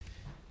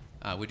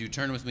Would you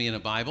turn with me in a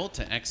Bible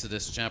to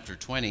Exodus chapter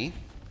 20?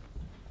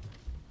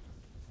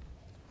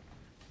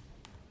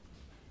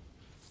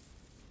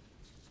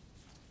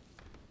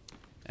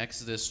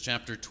 Exodus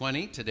chapter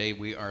 20. Today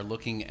we are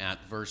looking at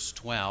verse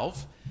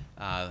 12.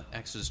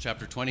 Exodus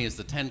chapter 20 is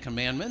the Ten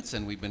Commandments,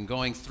 and we've been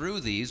going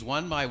through these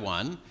one by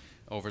one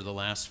over the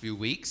last few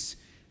weeks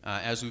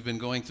as we've been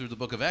going through the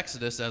book of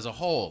Exodus as a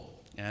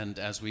whole. And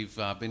as we've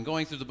been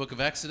going through the book of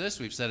Exodus,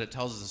 we've said it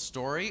tells us a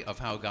story of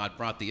how God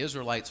brought the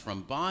Israelites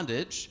from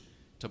bondage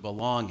to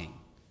belonging,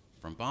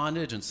 from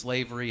bondage and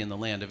slavery in the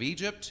land of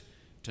Egypt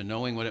to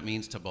knowing what it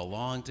means to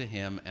belong to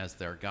Him as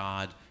their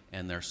God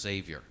and their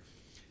Savior.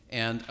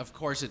 And of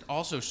course, it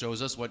also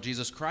shows us what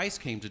Jesus Christ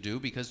came to do,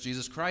 because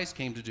Jesus Christ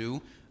came to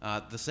do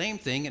the same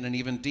thing in an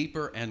even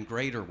deeper and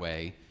greater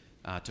way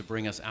to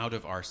bring us out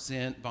of our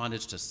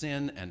bondage to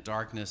sin and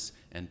darkness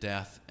and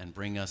death, and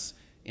bring us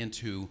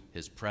into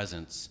His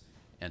presence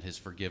and His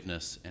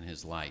forgiveness and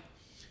His light.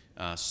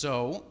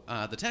 So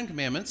the Ten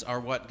Commandments are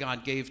what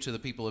God gave to the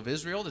people of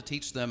Israel to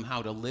teach them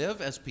how to live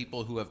as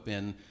people who have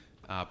been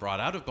brought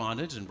out of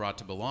bondage and brought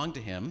to belong to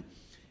Him,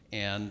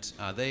 and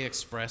they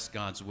express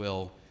God's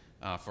will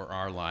for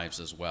our lives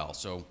as well.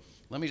 So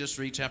let me just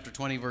read chapter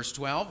 20, verse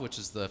 12, which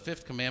is the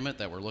fifth commandment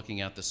that we're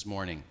looking at this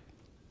morning.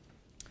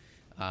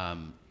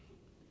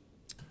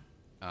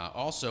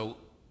 Also,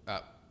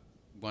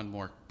 one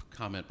more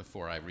comment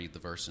before I read the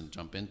verse and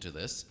jump into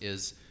this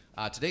is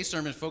today's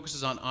sermon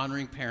focuses on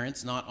honoring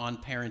parents, not on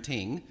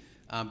parenting.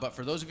 But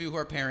for those of you who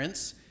are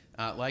parents,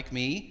 like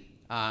me,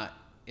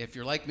 if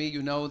you're like me,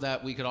 you know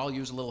that we could all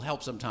use a little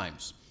help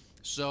sometimes.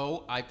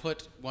 So I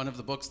put one of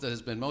the books that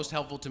has been most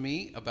helpful to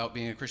me about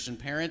being a Christian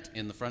parent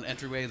in the front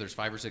entryway. There's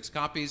 5 or 6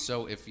 copies,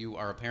 so if you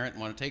are a parent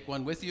and want to take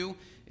one with you,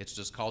 it's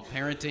just called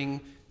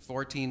Parenting,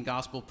 14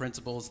 Gospel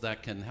Principles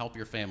That Can Help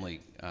Your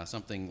Family,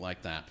 something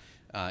like that.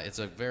 It's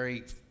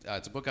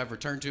a book I've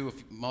returned to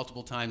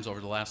multiple times over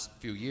the last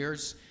few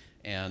years,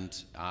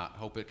 and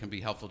hope it can be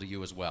helpful to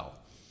you as well.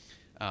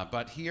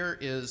 But here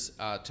is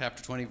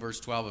chapter 20, verse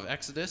 12 of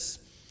Exodus.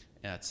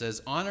 It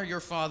says, "Honor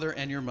your father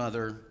and your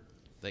mother,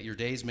 that your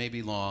days may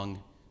be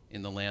long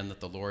in the land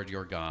that the Lord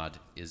your God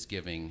is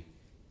giving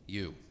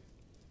you."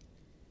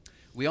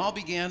 We all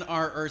began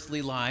our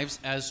earthly lives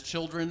as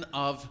children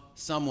of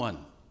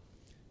someone.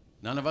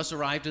 None of us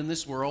arrived in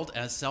this world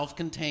as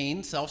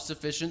self-contained,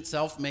 self-sufficient,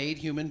 self-made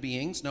human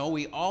beings. No,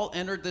 we all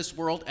entered this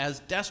world as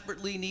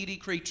desperately needy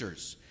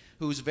creatures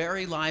whose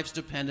very lives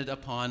depended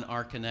upon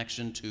our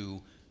connection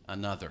to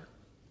another.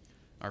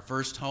 Our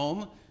first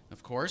home,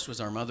 of course,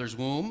 was our mother's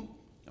womb,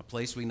 a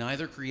place we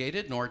neither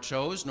created nor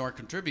chose nor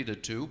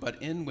contributed to,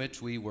 but in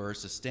which we were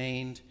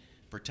sustained,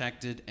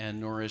 protected, and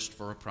nourished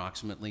for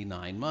approximately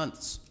 9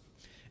 months.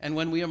 And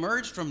when we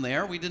emerged from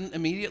there, we didn't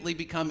immediately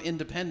become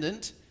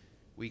independent.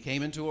 We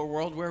came into a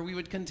world where we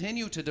would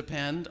continue to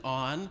depend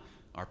on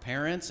our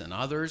parents and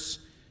others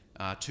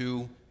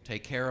to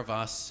take care of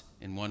us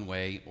in one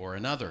way or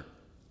another.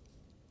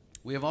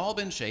 We have all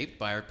been shaped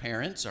by our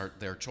parents,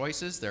 their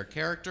choices, their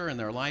character, and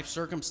their life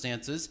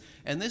circumstances,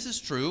 and this is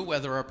true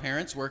whether our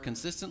parents were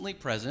consistently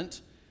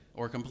present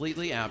or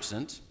completely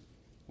absent,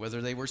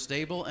 whether they were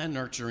stable and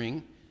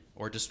nurturing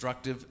or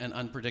destructive and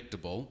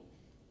unpredictable,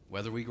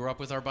 whether we grew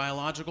up with our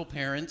biological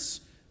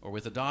parents or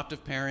with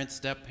adoptive parents,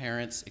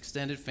 step-parents,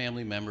 extended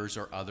family members,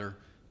 or other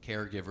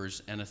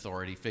caregivers and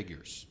authority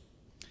figures.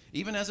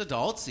 Even as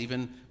adults,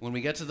 even when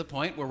we get to the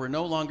point where we're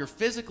no longer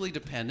physically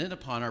dependent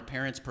upon our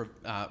parents'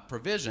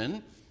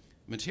 provision,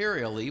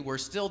 materially, we're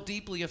still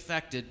deeply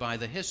affected by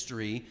the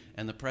history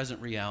and the present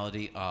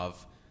reality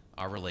of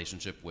our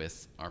relationship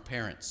with our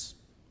parents.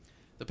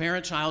 The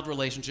parent-child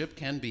relationship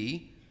can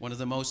be one of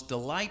the most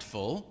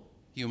delightful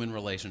human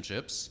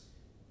relationships,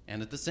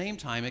 and at the same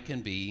time, it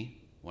can be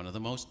one of the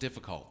most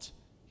difficult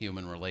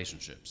human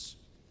relationships.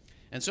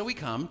 And so we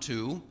come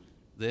to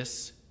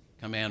this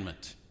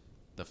commandment,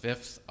 the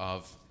fifth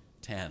of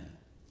 10.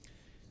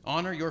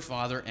 Honor your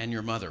father and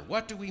your mother.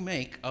 What do we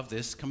make of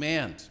this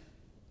command?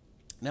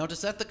 Now, to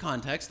set the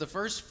context, the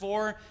first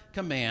 4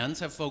 commands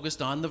have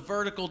focused on the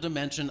vertical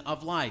dimension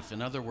of life.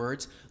 In other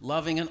words,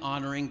 loving and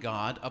honoring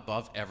God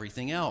above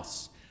everything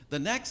else. The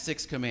next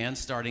 6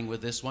 commands, starting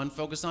with this one,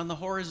 focus on the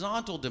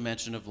horizontal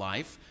dimension of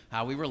life,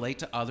 how we relate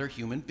to other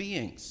human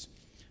beings,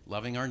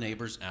 loving our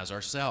neighbors as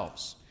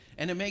ourselves.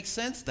 And it makes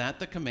sense that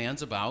the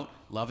commands about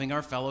loving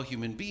our fellow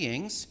human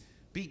beings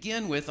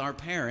begin with our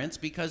parents,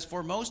 because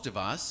for most of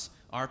us,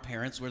 our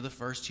parents were the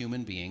first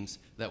human beings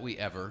that we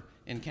ever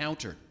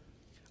encountered.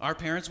 Our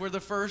parents were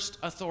the first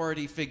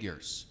authority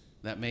figures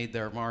that made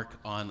their mark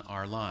on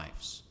our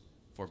lives,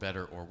 for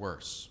better or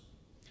worse.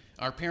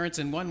 Our parents,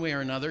 in one way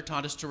or another,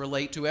 taught us to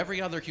relate to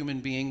every other human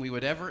being we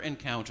would ever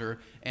encounter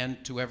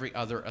and to every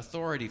other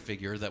authority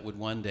figure that would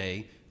one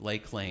day lay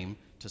claim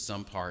to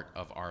some part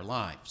of our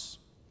lives.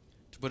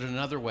 To put it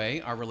another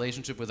way, our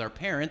relationship with our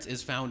parents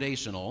is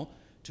foundational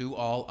to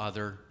all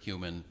other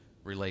human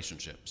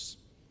relationships.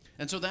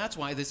 And so that's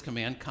why this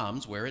command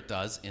comes where it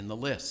does in the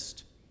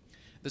list.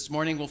 This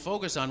morning we'll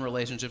focus on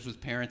relationships with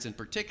parents in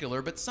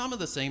particular, but some of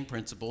the same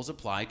principles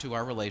apply to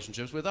our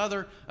relationships with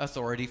other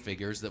authority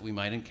figures that we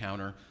might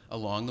encounter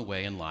along the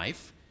way in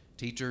life: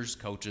 teachers,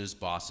 coaches,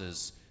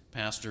 bosses,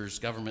 pastors,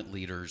 government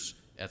leaders,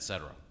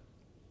 etc.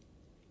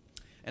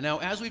 And now,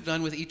 as we've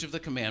done with each of the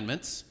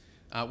commandments,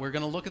 we're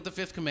going to look at the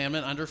fifth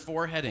commandment under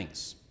 4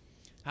 headings.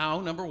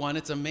 How, number 1,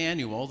 it's a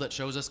manual that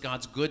shows us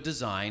God's good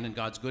design and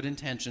God's good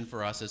intention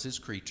for us as his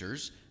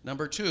creatures.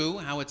 Number 2,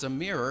 how it's a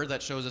mirror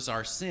that shows us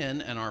our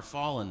sin and our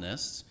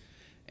fallenness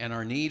and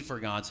our need for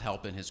God's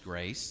help and his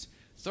grace.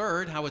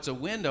 Third, how it's a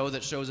window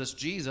that shows us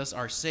Jesus,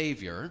 our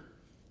Savior.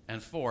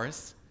 And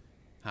fourth,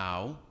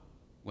 how,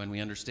 when we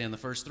understand the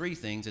first 3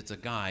 things, it's a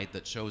guide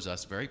that shows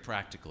us very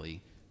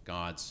practically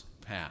God's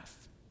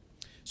path.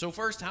 So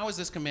first, how is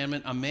this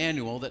commandment a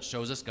manual that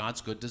shows us God's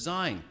good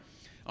design?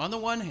 On the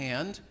one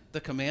hand, the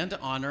command to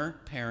honor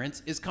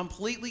parents is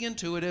completely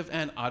intuitive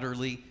and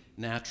utterly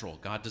natural.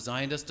 God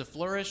designed us to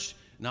flourish,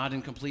 not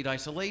in complete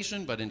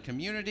isolation, but in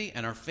community,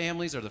 and our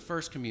families are the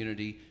first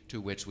community to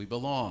which we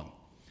belong.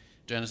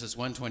 Genesis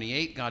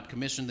 1:28, God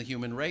commissioned the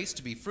human race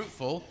to be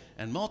fruitful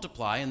and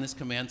multiply, and this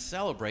command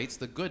celebrates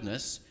the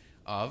goodness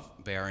of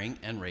bearing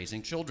and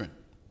raising children.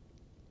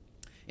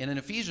 And in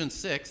Ephesians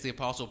 6, the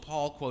Apostle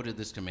Paul quoted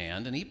this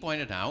command, and he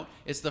pointed out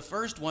it's the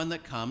first one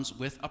that comes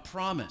with a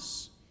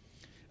promise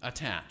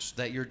attached,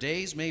 that your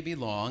days may be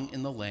long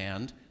in the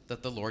land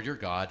that the Lord your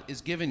God is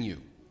giving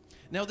you.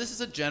 Now, this is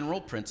a general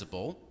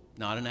principle,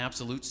 not an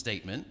absolute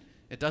statement.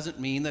 It doesn't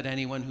mean that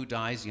anyone who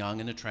dies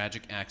young in a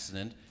tragic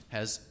accident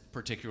has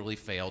particularly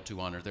failed to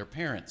honor their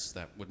parents.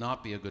 That would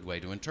not be a good way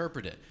to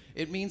interpret it.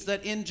 It means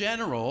that in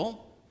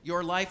general,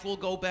 your life will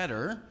go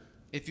better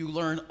if you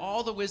learn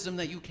all the wisdom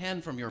that you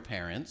can from your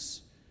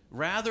parents,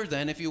 rather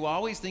than if you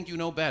always think you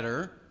know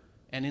better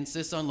and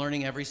insist on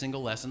learning every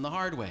single lesson the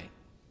hard way.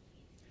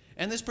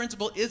 And this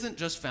principle isn't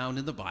just found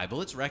in the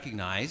Bible. It's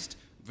recognized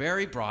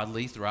very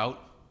broadly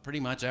throughout pretty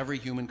much every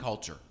human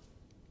culture.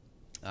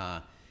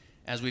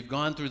 As we've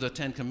gone through the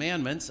 10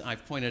 Commandments,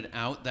 I've pointed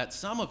out that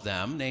some of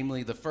them,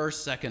 namely the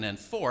first, second, and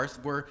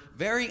fourth, were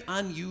very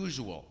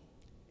unusual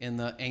in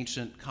the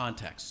ancient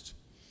context.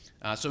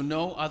 So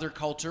no other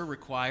culture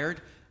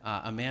required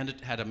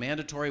had a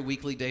mandatory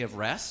weekly day of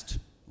rest,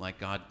 like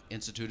God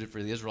instituted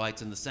for the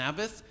Israelites in the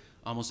Sabbath.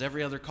 Almost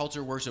every other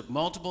culture worshiped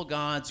multiple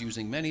gods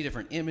using many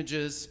different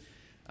images.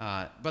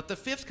 But the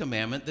fifth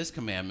commandment, this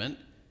commandment,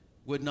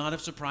 would not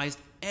have surprised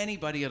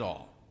anybody at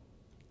all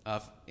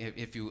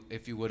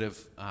if you would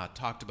have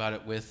talked about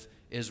it with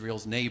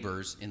Israel's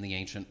neighbors in the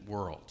ancient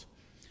world.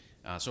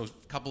 So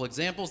a couple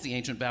examples. The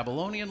ancient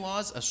Babylonian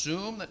laws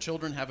assume that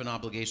children have an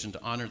obligation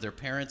to honor their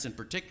parents in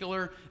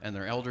particular and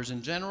their elders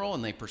in general,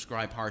 and they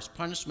prescribe harsh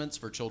punishments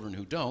for children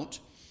who don't.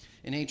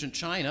 In ancient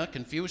China,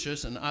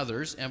 Confucius and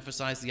others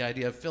emphasized the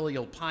idea of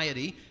filial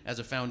piety as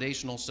a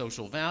foundational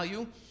social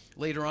value.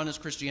 Later on, as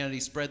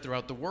Christianity spread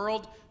throughout the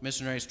world,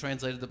 missionaries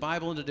translated the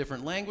Bible into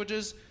different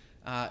languages.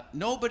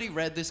 Nobody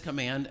read this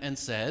command and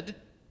said,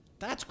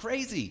 "That's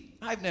crazy.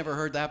 I've never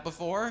heard that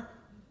before."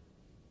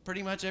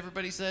 Pretty much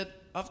everybody said,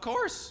 "Of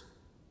course.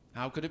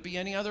 How could it be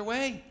any other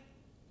way?"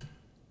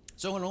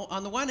 So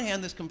on the one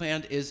hand, this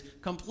command is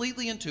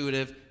completely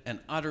intuitive and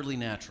utterly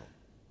natural.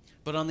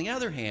 But on the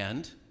other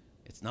hand,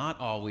 it's not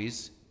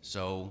always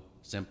so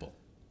simple.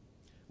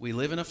 We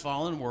live in a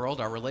fallen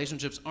world. Our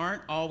relationships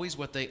aren't always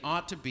what they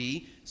ought to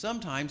be.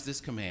 Sometimes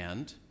this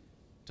command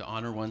to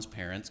honor one's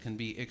parents can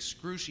be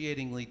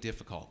excruciatingly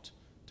difficult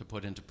to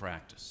put into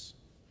practice.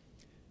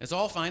 It's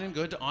all fine and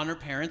good to honor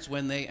parents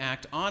when they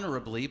act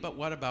honorably, but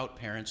what about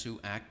parents who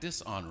act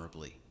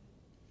dishonorably?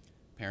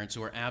 Parents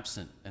who are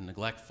absent and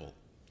neglectful,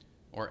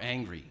 or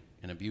angry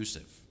and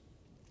abusive,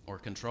 or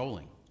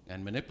controlling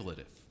and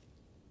manipulative.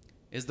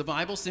 Is the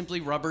Bible simply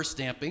rubber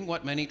stamping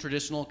what many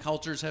traditional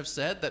cultures have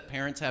said, that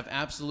parents have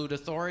absolute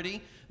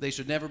authority, they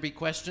should never be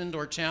questioned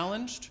or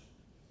challenged?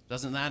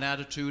 Doesn't that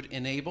attitude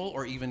enable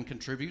or even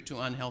contribute to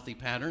unhealthy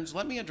patterns?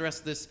 Let me address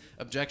this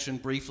objection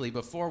briefly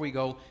before we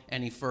go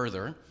any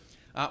further.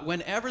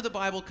 Whenever the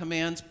Bible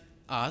commands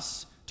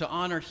us to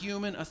honor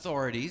human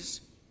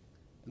authorities,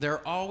 there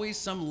are always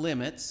some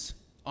limits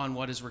on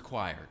what is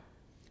required.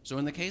 So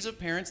in the case of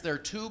parents, there are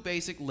 2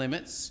 basic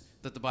limits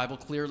that the Bible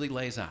clearly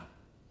lays out.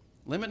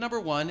 Limit number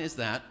 1 is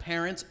that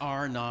parents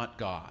are not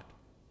God.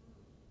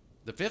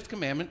 The 5th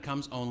commandment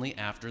comes only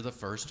after the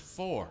first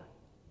 4.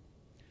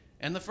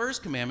 And the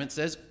first commandment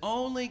says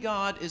only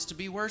God is to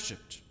be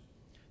worshipped.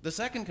 The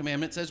second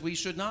commandment says we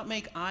should not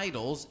make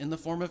idols in the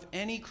form of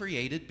any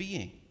created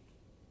being.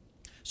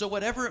 So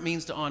whatever it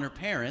means to honor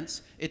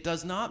parents, it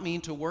does not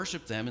mean to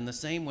worship them in the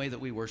same way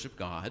that we worship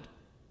God,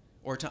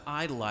 or to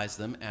idolize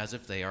them as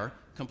if they are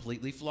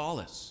completely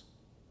flawless.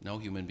 No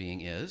human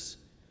being is.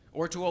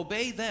 Or to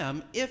obey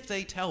them if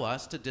they tell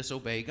us to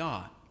disobey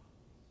God.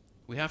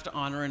 We have to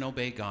honor and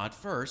obey God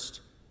first,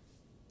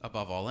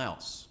 above all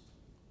else.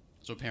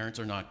 So parents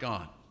are not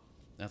God.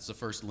 That's the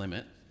first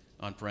limit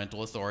on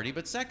parental authority.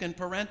 But second,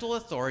 parental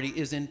authority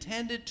is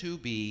intended to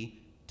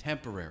be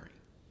temporary.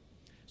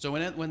 So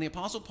when the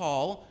Apostle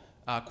Paul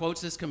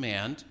quotes this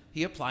command,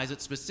 he applies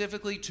it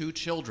specifically to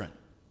children.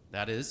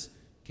 That is,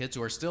 kids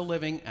who are still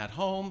living at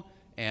home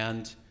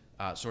and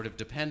sort of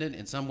dependent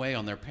in some way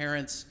on their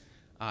parents.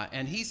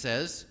 And he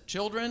says,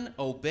 children,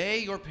 obey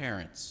your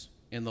parents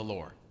in the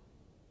Lord.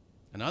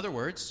 In other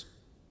words,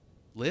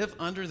 live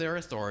under their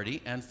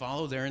authority and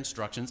follow their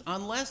instructions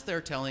unless they're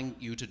telling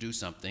you to do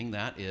something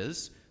that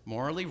is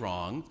morally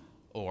wrong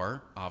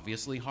or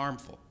obviously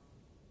harmful.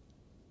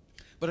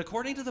 But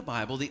according to the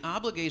Bible, the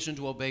obligation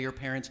to obey your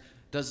parents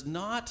does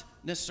not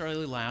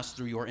necessarily last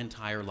through your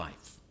entire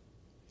life.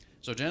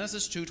 So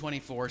Genesis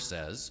 2:24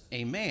 says,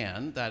 a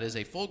man, that is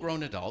a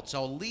full-grown adult,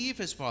 shall leave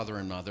his father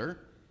and mother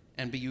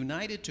and be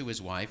united to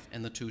his wife,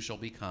 and the two shall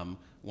become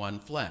one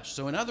flesh.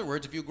 So in other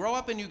words, if you grow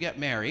up and you get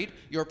married,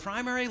 your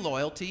primary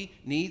loyalty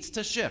needs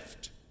to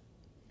shift.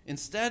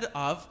 Instead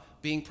of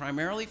being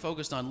primarily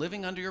focused on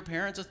living under your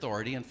parents'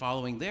 authority and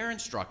following their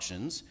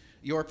instructions,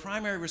 your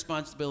primary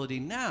responsibility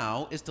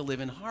now is to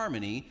live in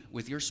harmony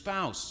with your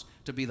spouse,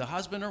 to be the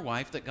husband or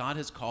wife that God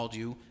has called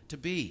you to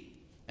be,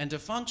 and to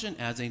function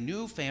as a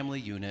new family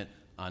unit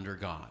under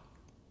God.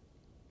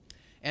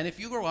 And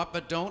if you grow up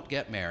but don't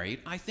get married,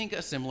 I think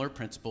a similar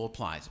principle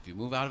applies. If you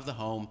move out of the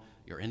home,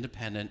 you're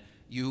independent,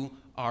 you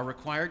are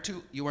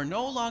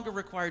no longer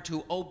required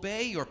to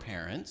obey your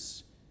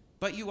parents,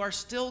 but you are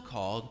still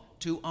called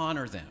to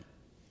honor them,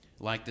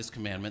 like this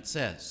commandment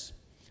says.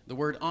 The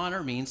word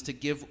honor means to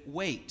give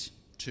weight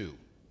to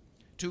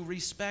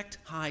respect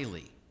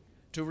highly,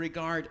 to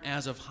regard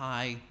as of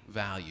high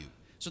value.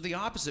 So the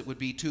opposite would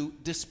be to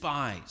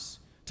despise,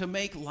 to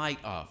make light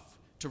of,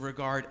 to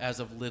regard as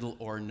of little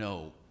or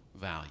no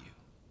value.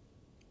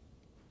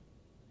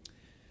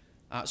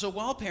 So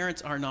while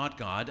parents are not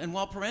God, and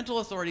while parental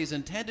authority is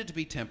intended to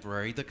be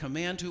temporary, the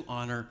command to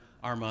honor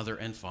our mother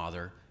and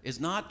father is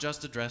not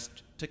just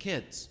addressed to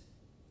kids.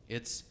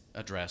 It's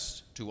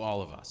addressed to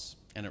all of us,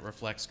 and it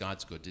reflects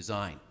God's good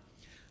design.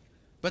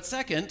 But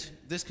second,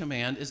 this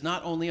command is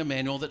not only a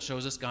manual that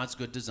shows us God's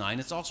good design,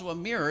 it's also a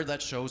mirror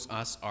that shows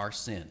us our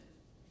sin.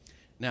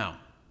 Now,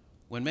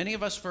 when many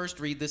of us first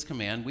read this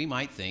command, we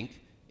might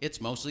think it's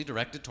mostly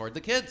directed toward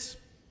the kids.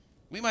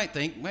 We might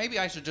think, maybe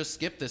I should just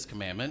skip this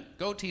commandment,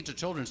 go teach a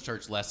children's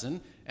church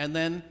lesson, and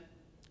then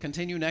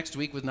continue next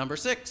week with number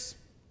 6.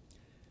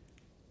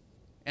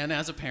 And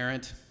as a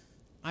parent,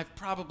 I've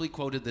probably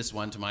quoted this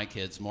one to my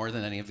kids more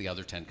than any of the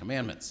other 10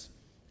 commandments.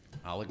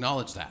 I'll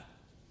acknowledge that.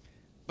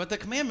 But the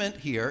commandment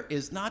here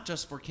is not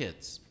just for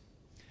kids.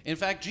 In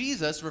fact,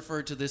 Jesus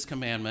referred to this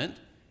commandment,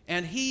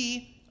 and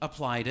he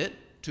applied it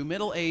to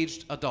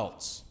middle-aged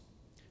adults.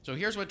 So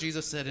here's what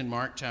Jesus said in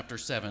Mark chapter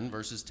 7,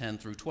 verses 10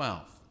 through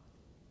 12.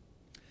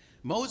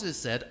 Moses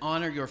said,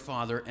 honor your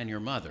father and your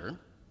mother,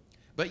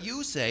 but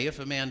you say, if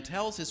a man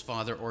tells his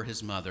father or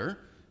his mother,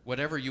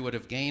 whatever you would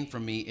have gained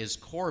from me is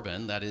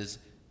korban, that is,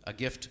 a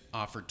gift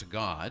offered to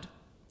God,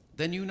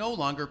 then you no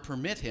longer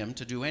permit him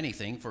to do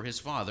anything for his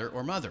father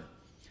or mother.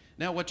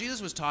 Now, what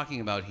Jesus was talking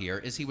about here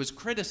is he was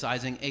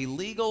criticizing a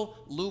legal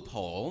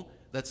loophole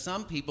that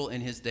some people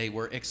in his day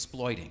were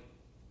exploiting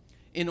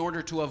in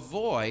order to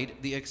avoid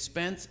the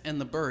expense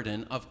and the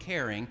burden of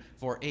caring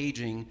for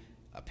aging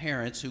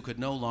parents who could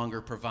no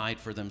longer provide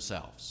for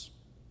themselves.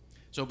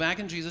 So back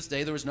in Jesus'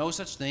 day, there was no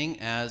such thing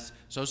as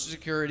Social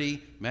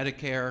Security,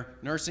 Medicare,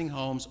 nursing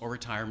homes, or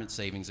retirement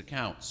savings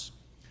accounts.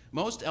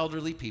 Most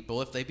elderly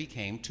people, if they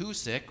became too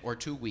sick or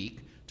too weak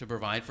to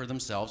provide for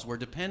themselves, were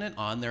dependent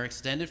on their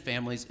extended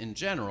families in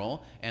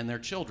general and their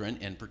children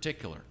in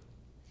particular.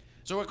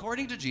 So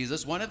according to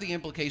Jesus, one of the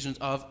implications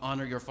of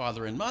honor your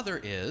father and mother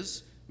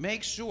is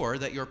make sure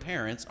that your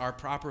parents are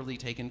properly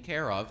taken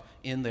care of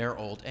in their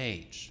old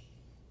age,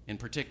 in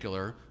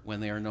particular when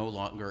they are no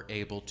longer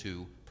able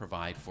to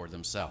provide for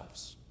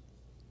themselves.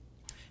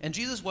 And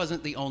Jesus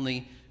wasn't the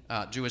only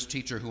Jewish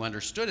teacher who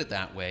understood it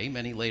that way.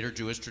 Many later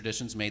Jewish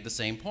traditions made the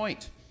same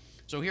point.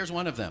 So here's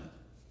one of them.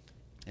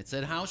 It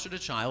said, how should a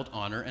child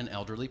honor an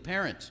elderly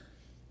parent?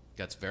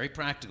 That's very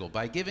practical.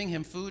 By giving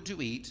him food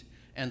to eat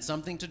and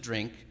something to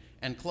drink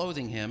and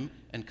clothing him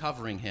and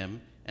covering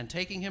him and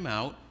taking him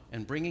out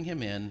and bringing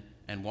him in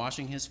and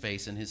washing his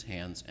face and his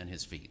hands and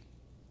his feet.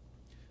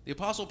 The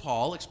Apostle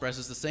Paul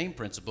expresses the same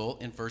principle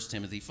in 1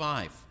 Timothy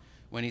 5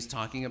 when he's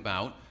talking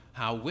about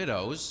how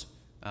widows,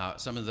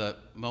 some of the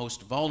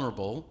most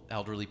vulnerable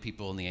elderly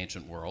people in the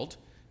ancient world,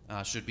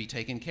 should be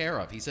taken care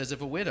of. He says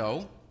if a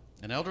widow,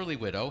 an elderly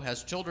widow,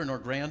 has children or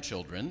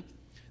grandchildren,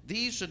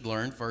 these should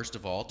learn, first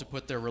of all, to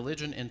put their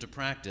religion into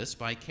practice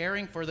by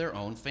caring for their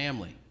own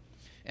family,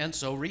 and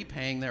so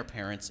repaying their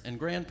parents and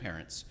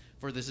grandparents,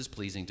 for this is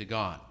pleasing to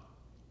God.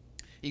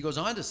 He goes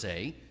on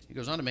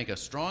to make a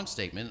strong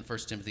statement in 1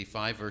 Timothy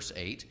 5, verse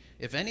 8,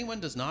 if anyone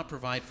does not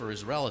provide for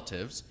his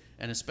relatives,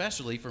 and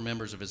especially for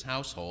members of his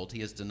household, he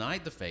has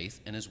denied the faith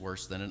and is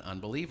worse than an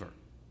unbeliever.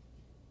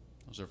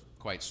 Those are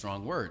quite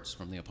strong words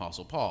from the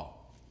Apostle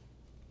Paul.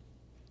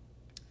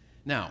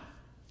 Now,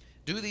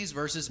 do these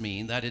verses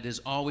mean that it is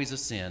always a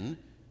sin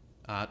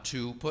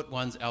to put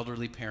one's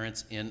elderly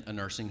parents in a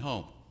nursing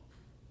home?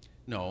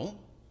 No,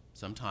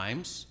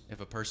 Sometimes, if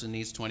a person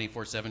needs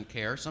 24/7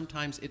 care,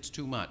 sometimes it's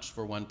too much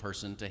for one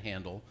person to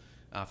handle,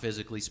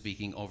 physically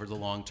speaking, over the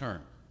long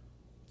term.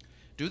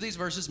 Do these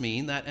verses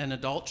mean that an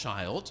adult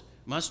child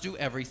must do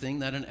everything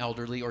that an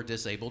elderly or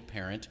disabled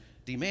parent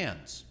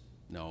demands?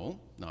 No,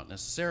 not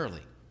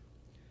necessarily.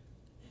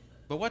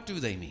 But what do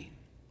they mean?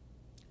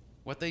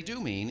 What they do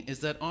mean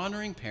is that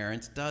honoring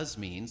parents does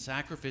mean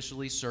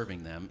sacrificially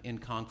serving them in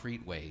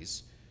concrete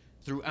ways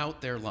throughout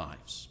their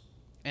lives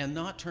and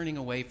not turning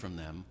away from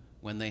them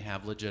when they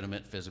have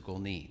legitimate physical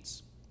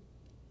needs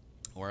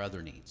or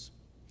other needs.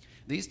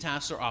 These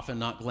tasks are often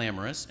not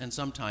glamorous, and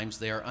sometimes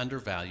they are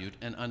undervalued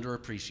and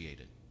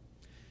underappreciated.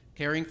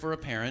 Caring for a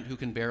parent who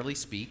can barely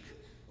speak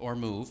or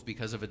move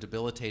because of a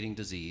debilitating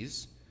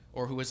disease,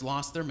 or who has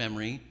lost their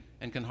memory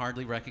and can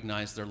hardly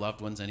recognize their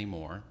loved ones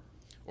anymore,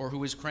 or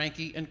who is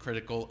cranky and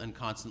critical and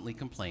constantly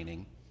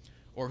complaining,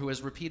 or who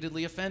has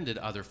repeatedly offended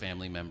other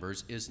family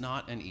members is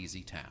not an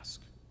easy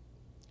task.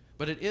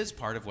 But it is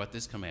part of what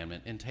this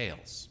commandment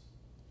entails.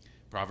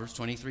 Proverbs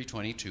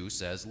 23:22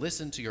 says,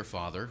 "Listen to your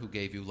father who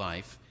gave you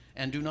life,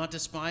 and do not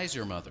despise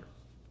your mother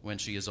when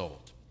she is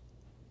old."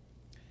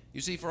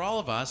 You see, for all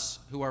of us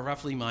who are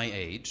roughly my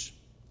age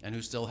and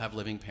who still have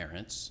living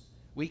parents,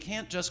 we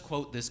can't just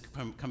quote this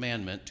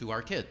commandment to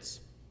our kids.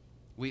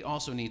 We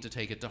also need to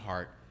take it to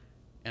heart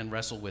and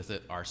wrestle with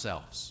it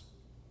ourselves.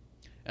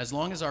 As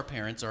long as our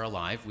parents are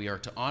alive, we are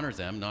to honor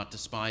them, not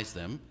despise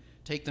them,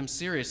 take them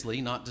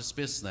seriously, not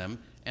dismiss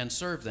them, and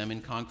serve them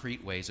in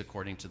concrete ways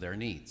according to their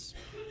needs.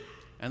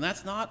 And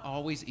that's not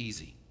always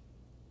easy.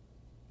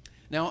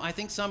 Now, I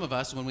think some of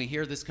us, when we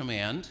hear this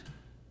command,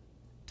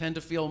 tend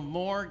to feel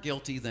more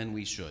guilty than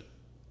we should.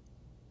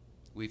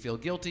 We feel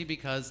guilty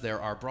because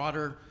there are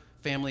broader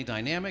family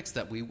dynamics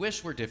that we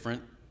wish were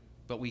different,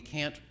 but we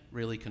can't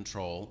really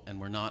control and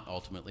we're not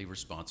ultimately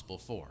responsible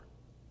for.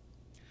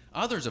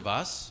 Others of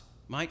us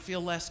might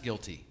feel less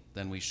guilty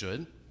than we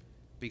should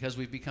because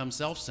we've become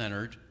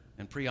self-centered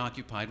and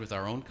preoccupied with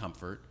our own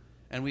comfort,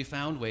 and we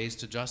found ways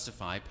to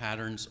justify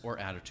patterns or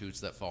attitudes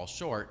that fall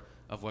short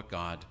of what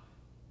God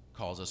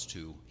calls us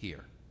to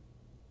here.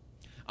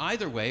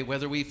 Either way,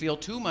 whether we feel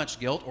too much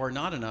guilt or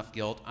not enough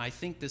guilt, I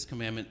think this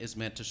commandment is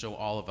meant to show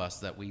all of us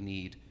that we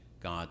need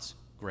God's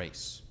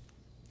grace.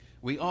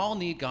 We all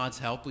need God's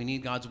help. We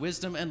need God's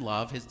wisdom and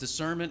love, his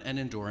discernment and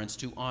endurance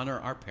to honor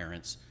our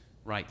parents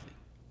rightly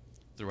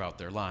throughout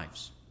their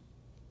lives.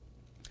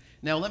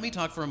 Now, let me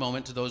talk for a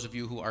moment to those of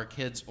you who are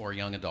kids or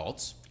young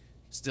adults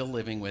still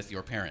living with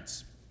your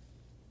parents.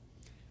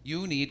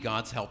 You need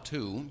God's help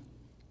too,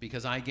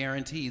 because I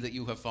guarantee that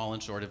you have fallen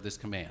short of this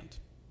command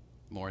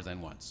more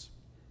than once.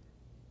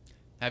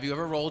 Have you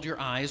ever rolled your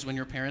eyes when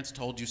your parents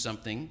told you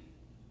something?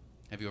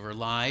 Have you ever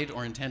lied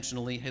or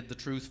intentionally hid the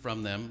truth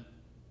from them?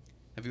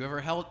 Have you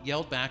ever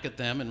yelled back at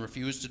them and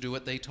refused to do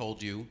what they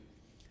told you?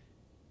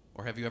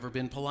 Or have you ever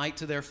been polite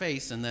to their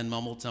face and then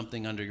mumbled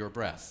something under your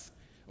breath?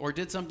 Or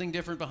did something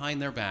different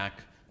behind their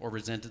back or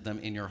resented them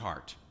in your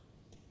heart?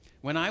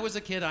 When I was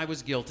a kid, I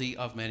was guilty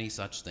of many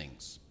such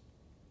things.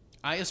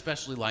 I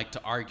especially liked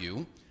to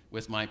argue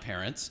with my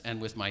parents and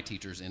with my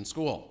teachers in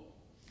school.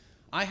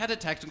 I had a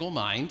technical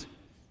mind.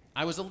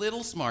 I was a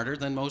little smarter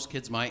than most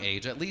kids my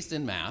age, at least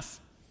in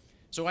math,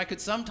 so I could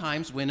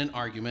sometimes win an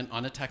argument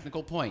on a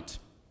technical point.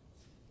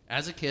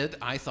 As a kid,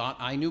 I thought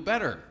I knew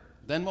better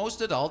than most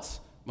adults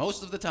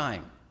most of the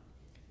time.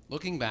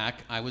 Looking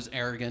back, I was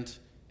arrogant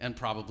and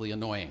probably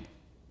annoying.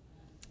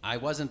 I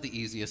wasn't the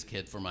easiest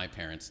kid for my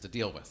parents to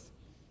deal with.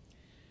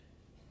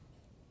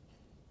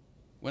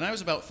 When I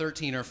was about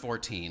 13 or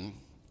 14,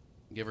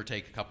 give or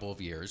take a couple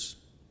of years,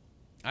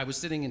 I was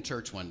sitting in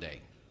church one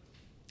day.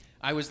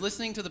 I was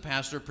listening to the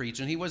pastor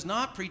preach, and he was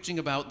not preaching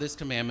about this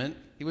commandment.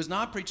 He was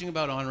not preaching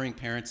about honoring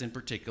parents in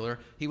particular.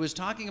 He was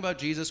talking about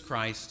Jesus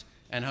Christ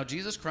and how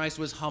Jesus Christ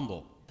was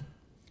humble,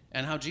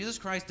 and how Jesus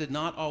Christ did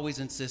not always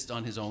insist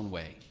on his own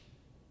way,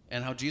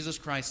 and how Jesus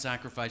Christ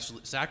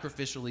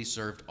sacrificially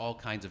served all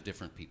kinds of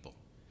different people.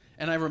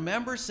 And I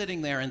remember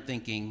sitting there and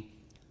thinking,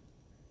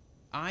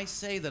 I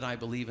say that I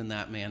believe in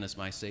that man as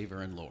my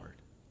Savior and Lord,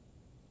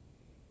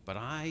 but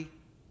I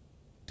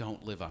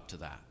don't live up to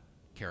that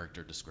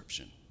character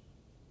description.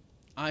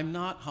 I'm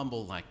not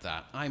humble like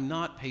that. I'm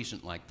not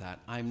patient like that.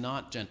 I'm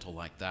not gentle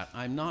like that.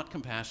 I'm not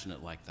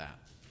compassionate like that.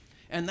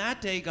 And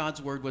that day,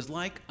 God's word was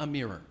like a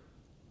mirror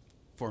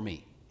for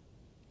me.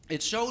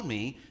 It showed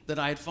me that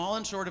I had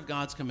fallen short of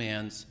God's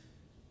commands,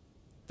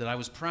 that I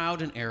was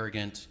proud and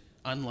arrogant,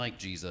 unlike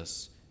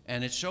Jesus,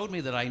 and it showed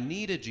me that I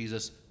needed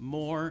Jesus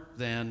more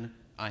than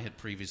I had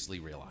previously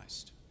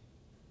realized.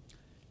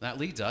 That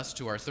leads us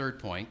to our third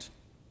point.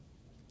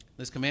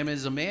 This commandment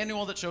is a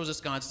manual that shows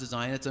us God's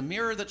design. It's a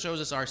mirror that shows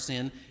us our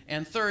sin.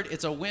 And third,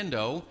 it's a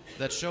window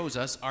that shows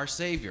us our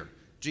Savior,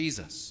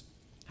 Jesus.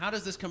 How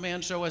does this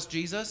command show us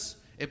Jesus?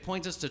 It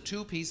points us to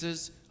two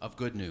pieces of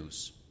good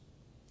news.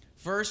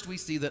 First, we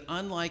see that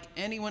unlike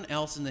anyone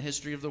else in the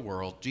history of the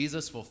world,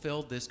 Jesus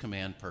fulfilled this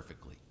command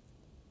perfectly.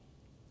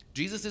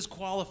 Jesus is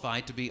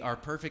qualified to be our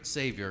perfect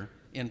Savior,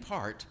 in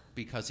part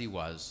because he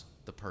was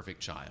the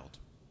perfect child.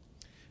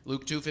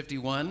 Luke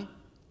 2:51,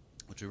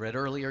 which we read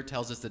earlier,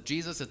 tells us that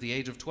Jesus, at the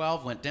age of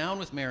 12, went down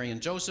with Mary and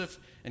Joseph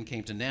and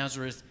came to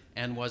Nazareth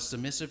and was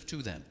submissive to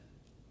them.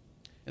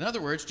 In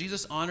other words,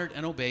 Jesus honored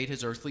and obeyed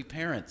his earthly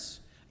parents,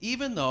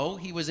 even though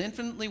he was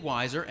infinitely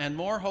wiser and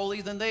more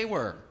holy than they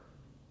were.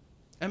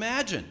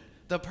 Imagine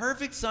the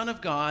perfect Son of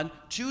God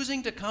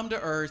choosing to come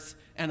to earth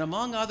and,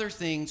 among other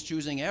things,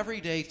 choosing every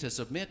day to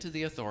submit to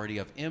the authority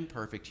of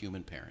imperfect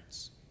human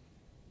parents.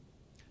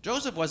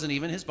 Joseph wasn't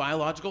even his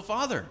biological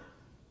father.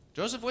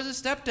 Joseph was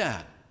his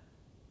stepdad.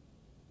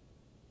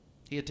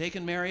 He had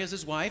taken Mary as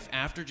his wife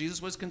after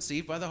Jesus was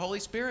conceived by the Holy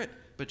Spirit,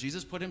 but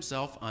Jesus put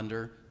himself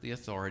under the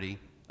authority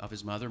of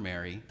his mother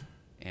Mary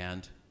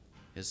and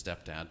his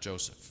stepdad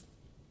Joseph.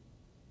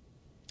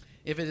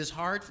 If it is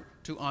hard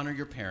to honor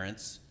your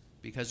parents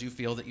because you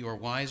feel that you are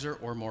wiser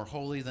or more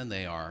holy than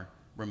they are,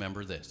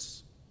 remember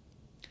this.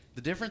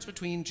 The difference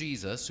between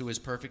Jesus, who is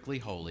perfectly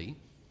holy,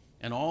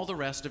 and all the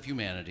rest of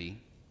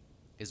humanity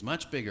is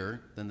much bigger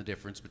than the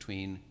difference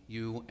between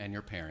you and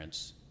your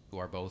parents, who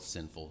are both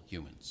sinful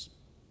humans.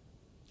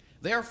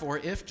 Therefore,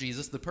 if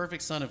Jesus, the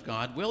perfect Son of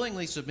God,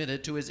 willingly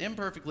submitted to his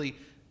imperfect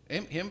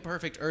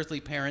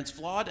earthly parents,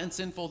 flawed and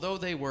sinful though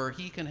they were,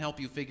 he can help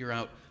you figure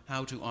out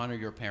how to honor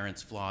your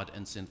parents, flawed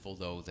and sinful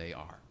though they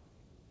are.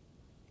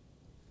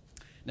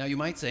 Now you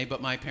might say,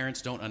 but my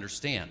parents don't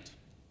understand.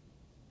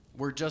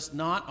 We're just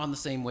not on the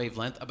same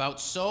wavelength about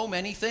so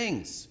many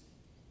things.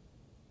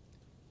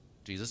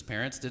 Jesus'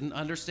 parents didn't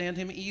understand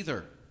him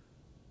either.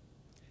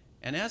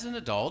 And as an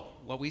adult,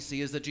 what we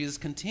see is that Jesus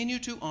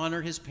continued to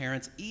honor his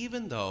parents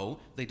even though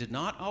they did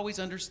not always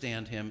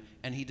understand him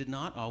and he did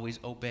not always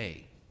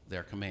obey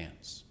their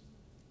commands.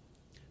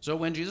 So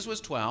when Jesus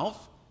was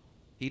 12,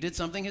 he did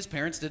something his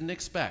parents didn't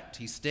expect.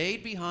 He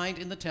stayed behind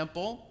in the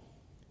temple,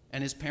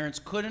 and his parents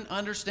couldn't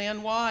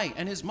understand why.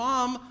 And his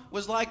mom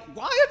was like,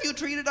 "Why have you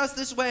treated us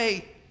this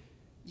way?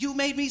 You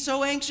made me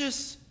so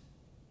anxious."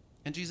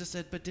 And Jesus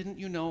said, "But didn't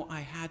you know I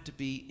had to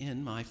be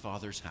in my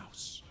Father's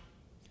house?"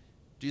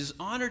 Jesus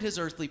honored his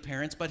earthly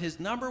parents, but his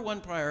number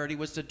one priority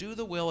was to do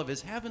the will of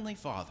his heavenly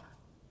Father.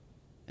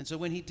 And so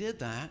when he did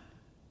that,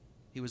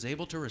 he was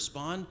able to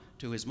respond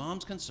to his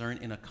mom's concern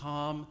in a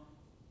calm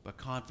but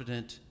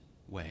confident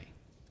way.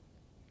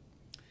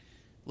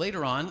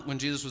 Later on, when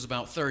Jesus was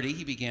about 30,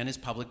 he began his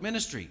public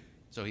ministry.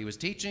 So he was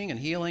teaching and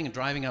healing and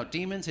driving out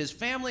demons. His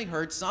family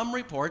heard some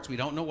reports. We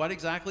don't know what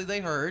exactly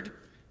they heard.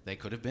 They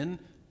could have been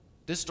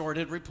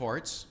distorted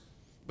reports.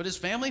 But his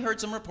family heard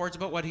some reports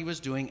about what he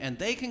was doing, and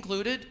they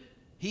concluded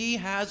he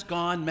has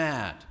gone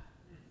mad.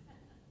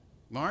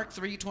 Mark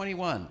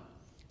 3:21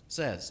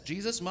 says,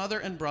 Jesus' mother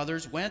and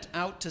brothers went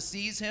out to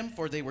seize him,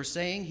 for they were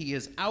saying he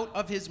is out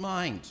of his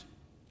mind.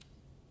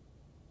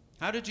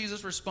 How did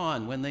Jesus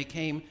respond when they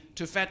came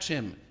to fetch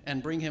him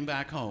and bring him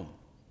back home?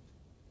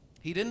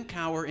 He didn't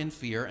cower in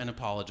fear and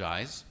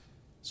apologize.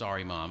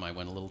 "Sorry, Mom, I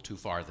went a little too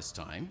far this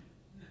time,"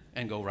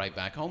 and go right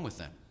back home with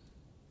them.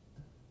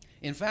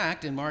 In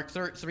fact, in Mark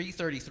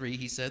 3:33,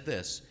 he said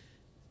this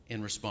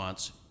in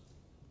response.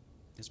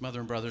 His mother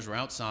and brothers were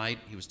outside.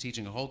 He was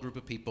teaching a whole group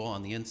of people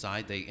on the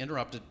inside. They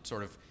interrupted,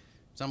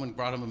 someone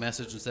brought him a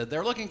message and said,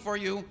 "They're looking for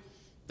you.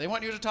 They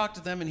want you to talk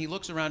to them." And he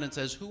looks around and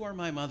says, "Who are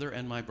my mother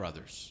and my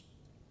brothers?"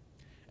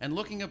 And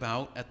looking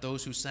about at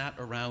those who sat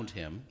around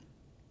him,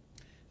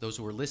 those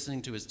who were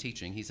listening to his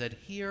teaching, he said,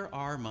 "Here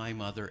are my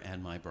mother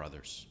and my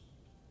brothers.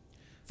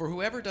 For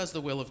whoever does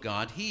the will of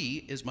God, he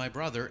is my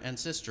brother and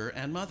sister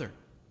and mother."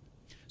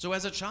 So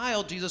as a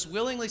child, Jesus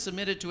willingly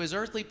submitted to his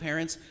earthly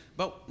parents,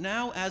 but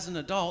now as an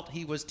adult,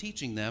 he was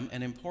teaching them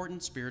an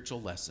important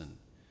spiritual lesson,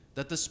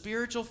 that the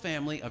spiritual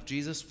family of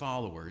Jesus'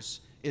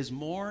 followers is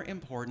more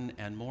important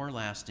and more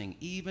lasting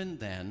even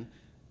than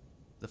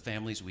the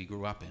families we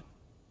grew up in.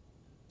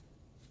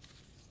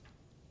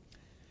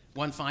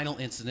 One final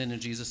incident in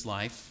Jesus'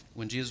 life,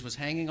 when Jesus was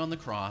hanging on the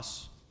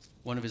cross,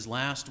 one of his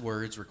last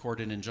words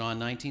recorded in John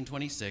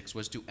 19:26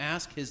 was to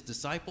ask his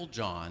disciple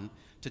John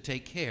to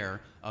take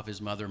care of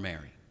his mother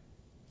Mary.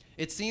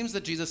 It seems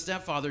that Jesus'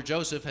 stepfather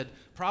Joseph had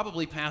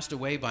probably passed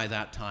away by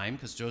that time,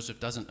 because Joseph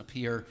doesn't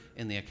appear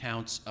in the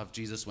accounts of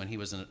Jesus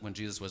when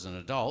Jesus was an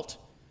adult.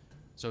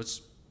 So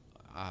it's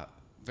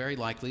very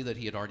likely that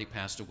he had already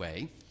passed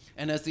away.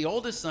 And as the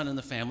oldest son in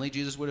the family,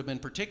 Jesus would have been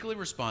particularly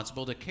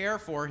responsible to care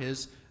for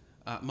his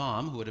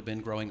mom, who would have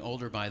been growing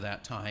older by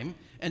that time.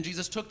 And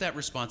Jesus took that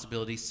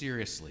responsibility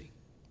seriously.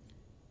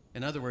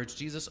 In other words,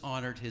 Jesus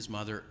honored his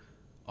mother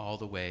all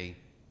the way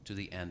to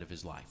the end of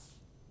his life.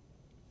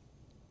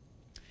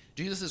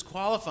 Jesus is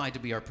qualified to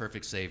be our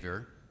perfect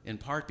Savior, in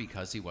part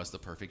because he was the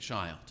perfect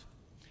child.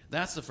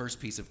 That's the first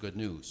piece of good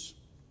news.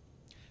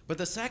 But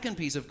the second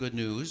piece of good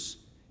news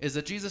is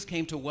that Jesus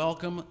came to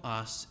welcome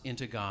us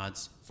into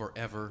God's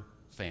forever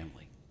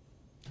family.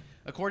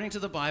 According to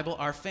the Bible,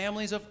 our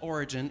families of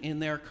origin in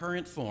their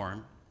current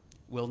form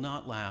will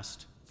not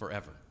last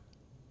forever.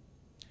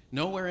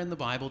 Nowhere in the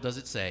Bible does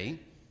it say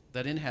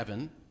that in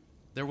heaven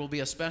there will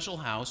be a special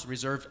house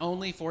reserved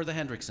only for the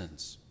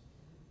Hendricksons,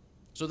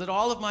 so that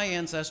all of my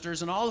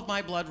ancestors and all of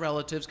my blood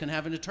relatives can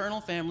have an eternal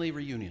family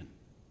reunion.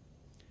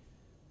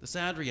 The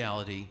sad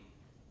reality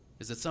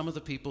is that some of the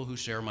people who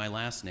share my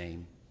last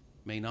name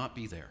may not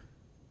be there,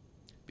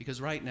 because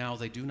right now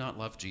they do not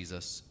love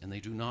Jesus and they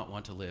do not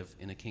want to live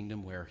in a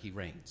kingdom where he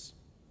reigns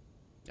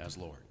as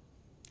Lord.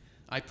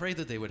 I pray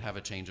that they would have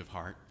a change of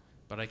heart,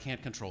 but I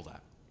can't control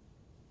that.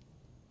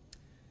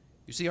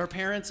 You see, our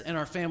parents and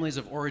our families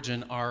of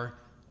origin are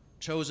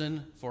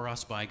chosen for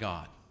us by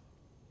God.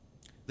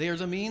 They are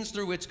the means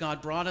through which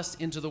God brought us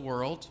into the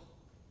world.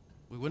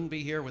 We wouldn't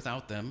be here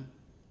without them.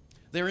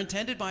 They're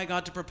intended by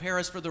God to prepare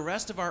us for the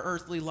rest of our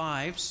earthly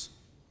lives.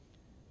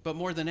 But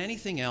more than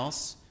anything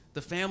else,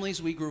 the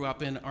families we grew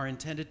up in are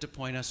intended to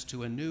point us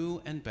to a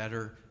new and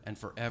better and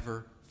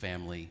forever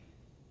family,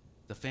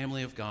 the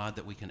family of God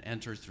that we can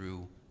enter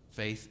through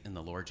faith in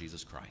the Lord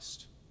Jesus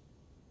Christ.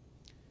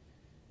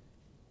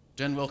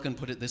 Jen Wilkin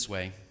put it this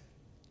way: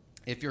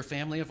 if your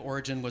family of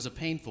origin was a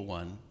painful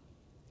one,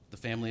 the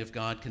family of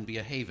God can be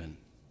a haven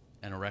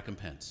and a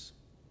recompense.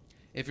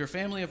 If your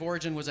family of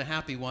origin was a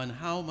happy one,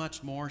 how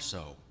much more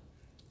so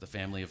the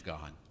family of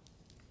God?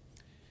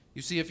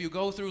 You see, if you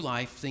go through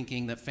life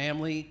thinking that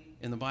family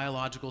in the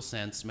biological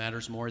sense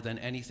matters more than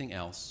anything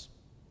else,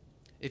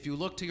 if you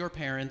look to your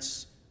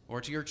parents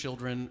or to your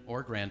children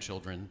or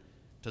grandchildren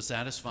to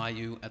satisfy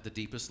you at the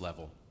deepest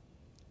level,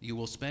 you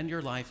will spend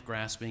your life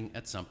grasping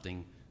at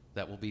something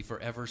that will be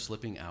forever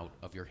slipping out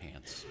of your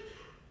hands.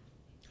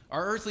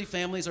 Our earthly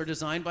families are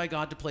designed by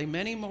God to play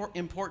many more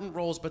important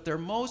roles, but their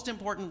most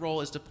important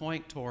role is to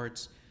point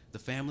towards the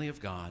family of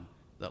God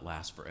that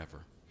lasts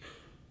forever.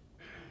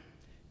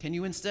 Can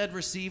you instead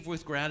receive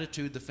with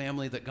gratitude the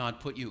family that God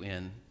put you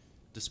in,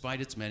 despite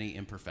its many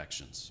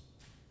imperfections?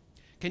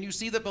 Can you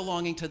see that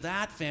belonging to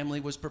that family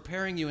was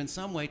preparing you in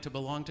some way to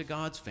belong to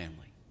God's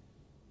family?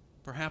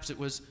 Perhaps it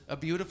was a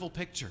beautiful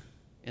picture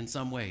in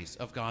some ways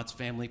of God's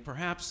family.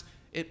 Perhaps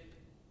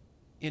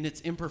in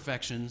its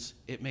imperfections,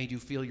 it made you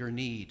feel your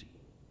need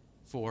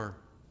for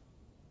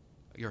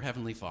your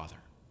Heavenly Father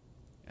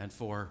and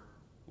for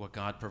what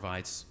God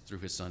provides through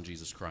his Son,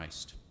 Jesus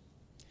Christ.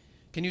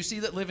 Can you see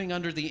that living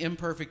under the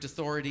imperfect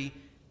authority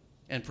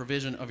and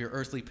provision of your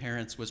earthly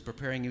parents was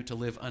preparing you to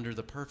live under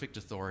the perfect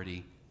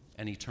authority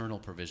and eternal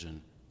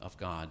provision of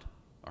God,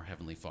 our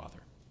Heavenly Father?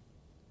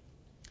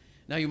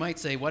 Now you might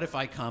say, what if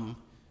I come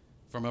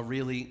from a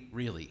really,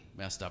 really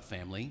messed up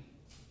family?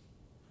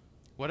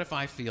 What if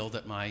I feel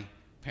that my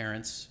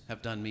parents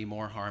have done me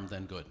more harm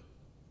than good?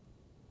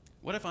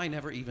 What if I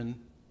never even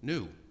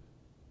knew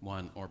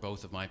one or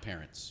both of my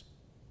parents?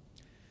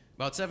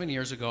 About 7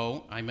 years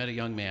ago, I met a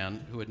young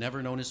man who had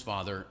never known his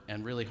father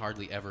and really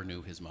hardly ever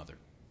knew his mother.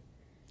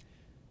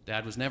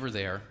 Dad was never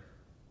there.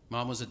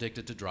 Mom was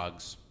addicted to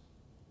drugs,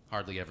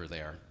 hardly ever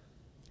there.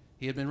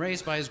 He had been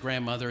raised by his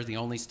grandmother, the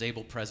only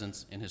stable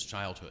presence in his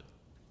childhood.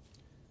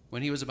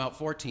 When he was about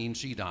 14,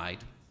 she died.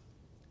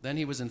 Then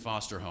he was in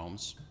foster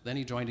homes. Then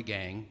he joined a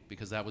gang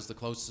because that was the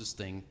closest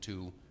thing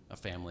to a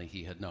family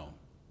he had known.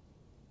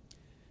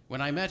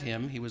 When I met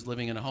him, he was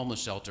living in a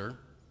homeless shelter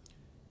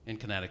in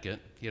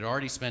Connecticut. He had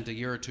already spent a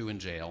year or two in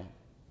jail.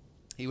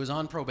 He was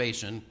on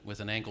probation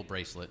with an ankle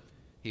bracelet.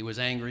 He was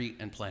angry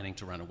and planning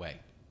to run away.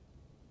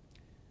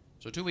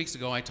 So 2 weeks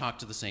ago, I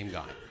talked to the same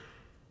guy.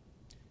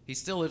 He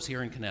still lives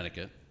here in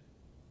Connecticut.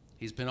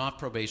 He's been off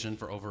probation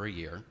for over a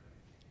year.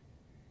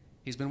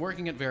 He's been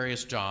working at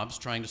various jobs,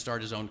 trying to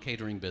start his own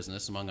catering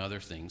business, among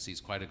other things.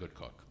 He's quite a good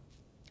cook.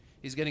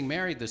 He's getting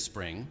married this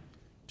spring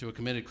to a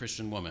committed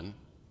Christian woman.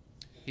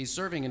 He's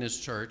serving in his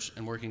church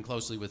and working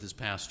closely with his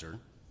pastor.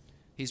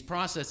 He's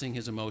processing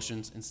his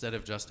emotions instead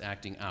of just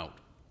acting out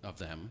of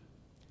them.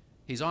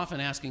 He's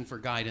often asking for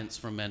guidance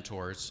from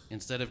mentors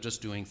instead of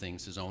just doing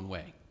things his own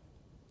way.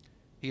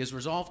 He has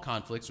resolved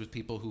conflicts with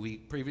people who he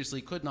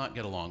previously could not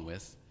get along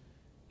with.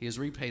 He has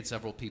repaid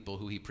several people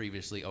who he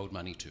previously owed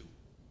money to.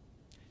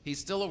 He's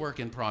still a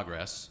work in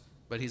progress,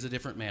 but he's a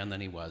different man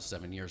than he was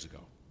 7 years ago.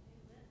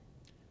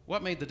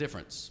 What made the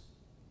difference?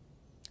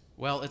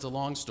 Well, it's a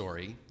long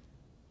story,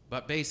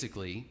 but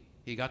basically,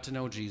 he got to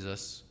know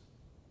Jesus,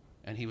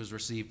 and he was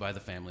received by the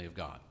family of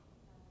God.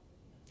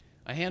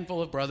 A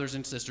handful of brothers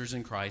and sisters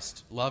in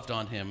Christ loved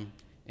on him,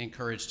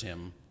 encouraged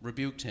him,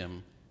 rebuked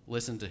him,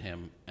 listened to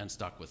him, and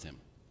stuck with him.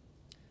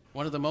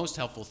 One of the most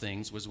helpful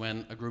things was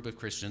when a group of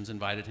Christians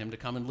invited him to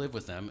come and live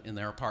with them in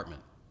their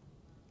apartment.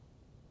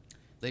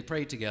 They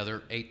prayed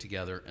together, ate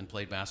together, and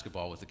played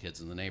basketball with the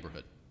kids in the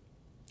neighborhood.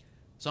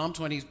 Psalm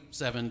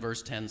 27,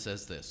 verse 10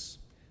 says this: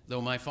 "Though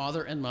my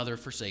father and mother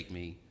forsake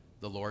me,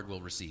 the Lord will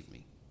receive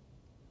me."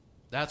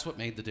 That's what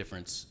made the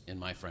difference in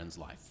my friend's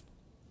life.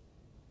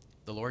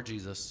 The Lord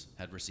Jesus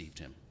had received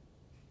him,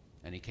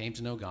 and he came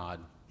to know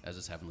God as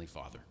his heavenly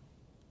Father.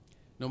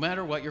 No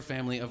matter what your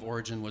family of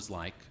origin was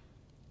like,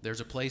 there's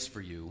a place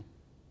for you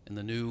in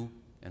the new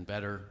and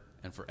better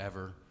and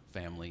forever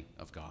family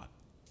of God.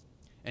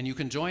 And you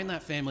can join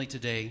that family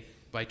today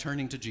by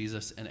turning to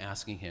Jesus and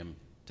asking him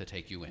to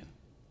take you in.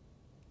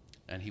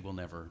 And he will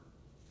never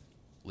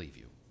leave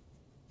you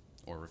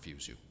or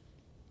refuse you.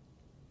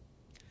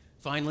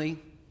 Finally,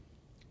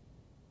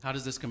 how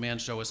does this command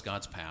show us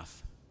God's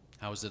path?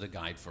 How is it a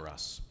guide for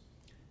us?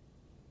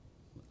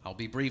 I'll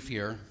be brief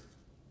here,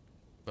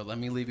 but let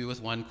me leave you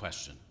with one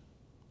question.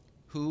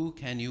 Who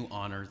can you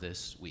honor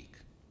this week?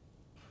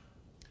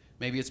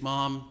 Maybe it's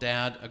mom,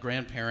 dad, a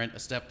grandparent, a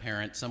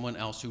step-parent, someone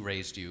else who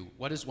raised you.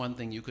 What is one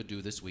thing you could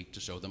do this week to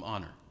show them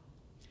honor?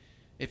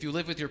 If you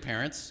live with your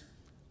parents,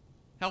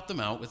 help them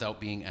out without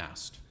being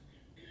asked.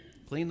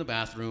 Clean the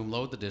bathroom,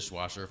 load the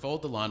dishwasher,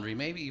 fold the laundry,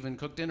 maybe even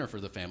cook dinner for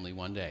the family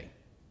one day.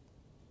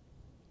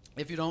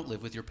 If you don't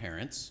live with your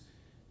parents,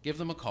 give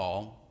them a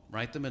call,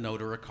 write them a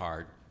note or a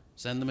card,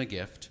 send them a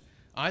gift.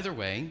 Either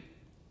way,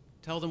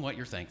 tell them what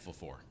you're thankful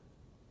for.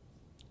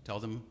 Tell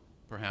them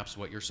perhaps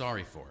what you're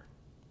sorry for.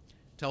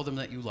 Tell them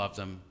that you love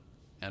them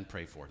and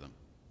pray for them.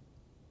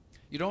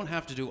 You don't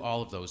have to do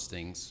all of those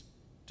things.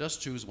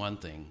 Just choose one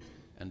thing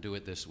and do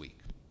it this week.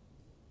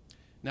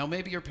 Now,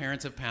 maybe your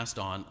parents have passed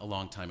on a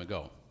long time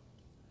ago.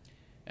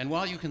 And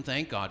while you can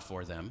thank God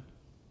for them,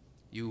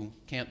 you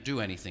can't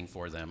do anything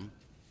for them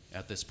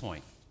at this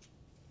point.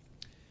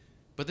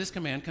 But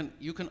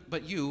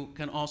you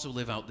can also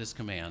live out this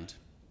command,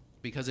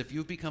 because if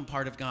you've become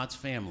part of God's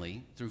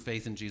family through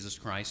faith in Jesus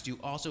Christ, you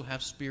also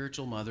have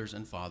spiritual mothers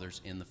and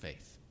fathers in the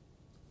faith.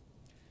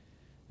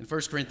 In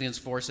 1 Corinthians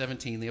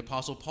 4:17, the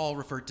Apostle Paul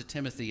referred to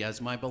Timothy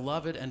as my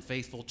beloved and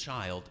faithful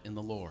child in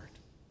the Lord.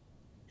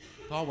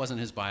 Paul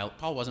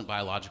wasn't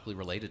biologically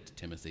related to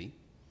Timothy,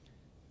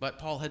 but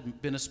Paul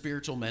had been a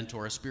spiritual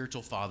mentor, a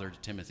spiritual father to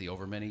Timothy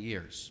over many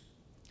years.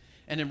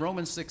 And in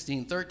Romans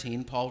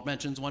 16:13, Paul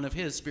mentions one of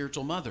his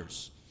spiritual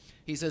mothers.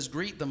 He says,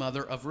 "Greet the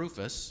mother of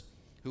Rufus,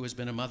 who has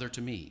been a mother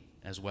to me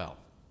as well."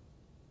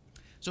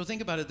 So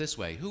think about it this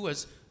way. Who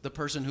was the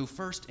person who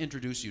first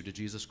introduced you to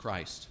Jesus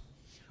Christ?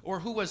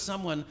 Or who was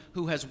someone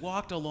who has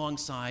walked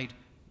alongside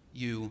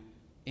you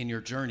in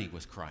your journey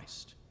with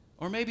Christ?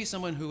 Or maybe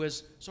someone who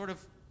has sort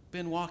of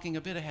been walking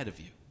a bit ahead of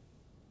you,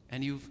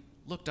 and you've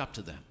looked up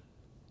to them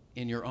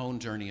in your own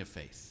journey of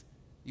faith.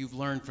 You've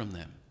learned from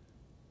them.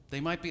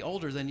 They might be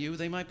older than you,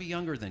 they might be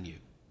younger than you,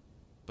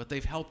 but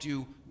they've helped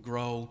you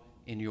grow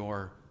in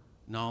your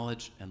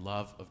knowledge and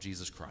love of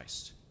Jesus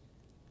Christ.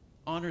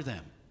 Honor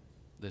them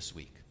this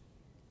week.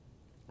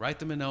 Write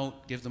them a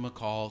note, give them a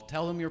call,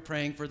 tell them you're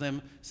praying for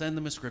them, send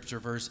them a scripture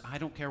verse. I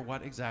don't care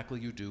what exactly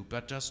you do,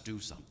 but just do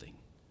something.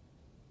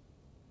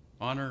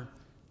 Honor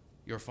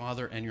your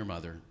father and your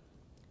mother,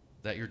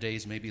 that your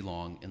days may be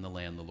long in the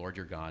land the Lord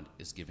your God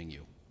is giving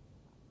you.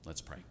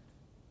 Let's pray.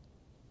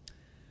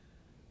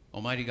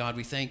 Almighty God,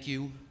 we thank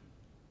you.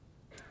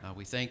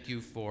 We thank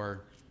you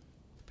for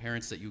the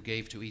parents that you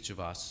gave to each of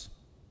us,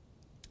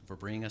 for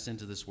bringing us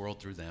into this world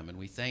through them. And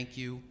we thank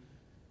you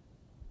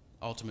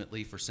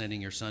ultimately for sending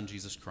your Son,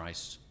 Jesus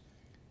Christ,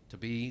 to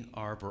be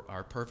our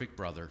perfect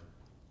brother,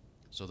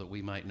 so that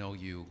we might know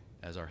you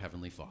as our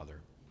Heavenly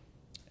Father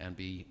and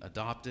be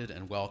adopted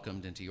and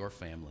welcomed into your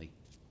family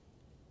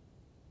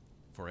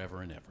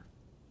forever and ever.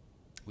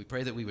 We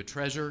pray that we would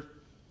treasure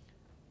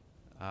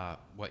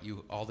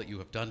all that you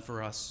have done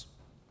for us.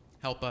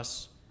 Help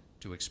us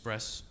to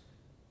express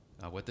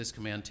what this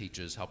command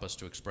teaches. Help us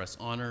to express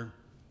honor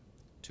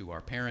to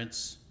our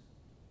parents,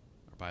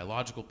 our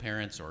biological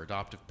parents, our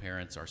adoptive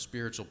parents, our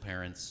spiritual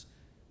parents,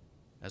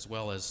 as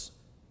well as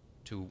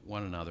to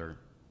one another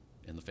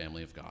in the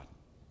family of God.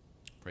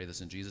 Pray this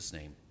in Jesus'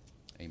 name.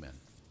 Amen.